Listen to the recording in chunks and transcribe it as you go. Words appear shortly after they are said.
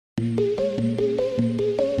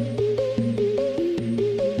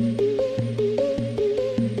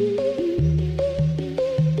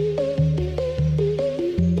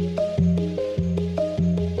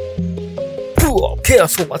Hey,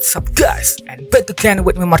 so what's up guys, and back again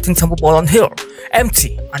with me Martin Sambobolon here,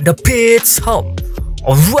 MT on the pit's home.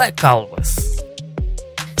 Alright Alphaz.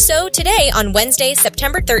 So today, on Wednesday,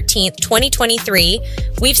 September 13th, 2023,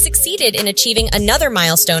 we've succeeded in achieving another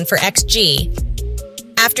milestone for XG.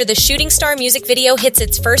 After the Shooting Star music video hits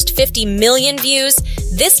its first 50 million views,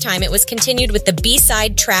 this time it was continued with the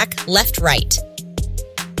B-side track Left Right.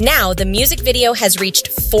 Now, the music video has reached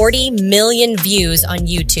 40 million views on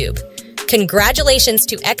YouTube. Congratulations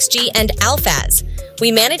to XG and ALPHAZ.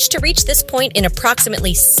 We managed to reach this point in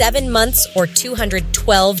approximately 7 months or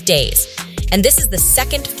 212 days. And this is the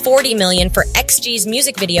second 40 million for XG's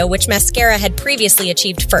music video, which ℍ𝔼𝕊𝕆 had previously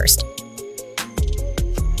achieved first.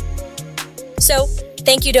 So,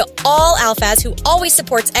 thank you to all ALPHAZ who always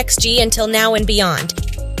supports XG until now and beyond.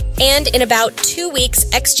 And in about 2 weeks,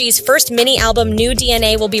 XG's first mini-album, New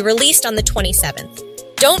DNA, will be released on the 27th.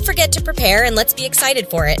 Don't forget to prepare and let's be excited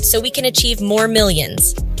for it so we can achieve more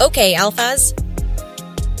millions. Okay, ALPHAZ.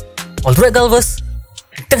 Alright Alphaz,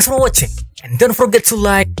 thanks for watching, and don't forget to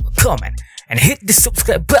like, comment, and hit the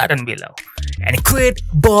subscribe button below. And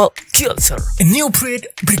ℍ𝔼𝕊𝕆𝕆, a new breed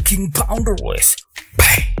breaking boundaries.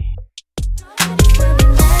 Bye.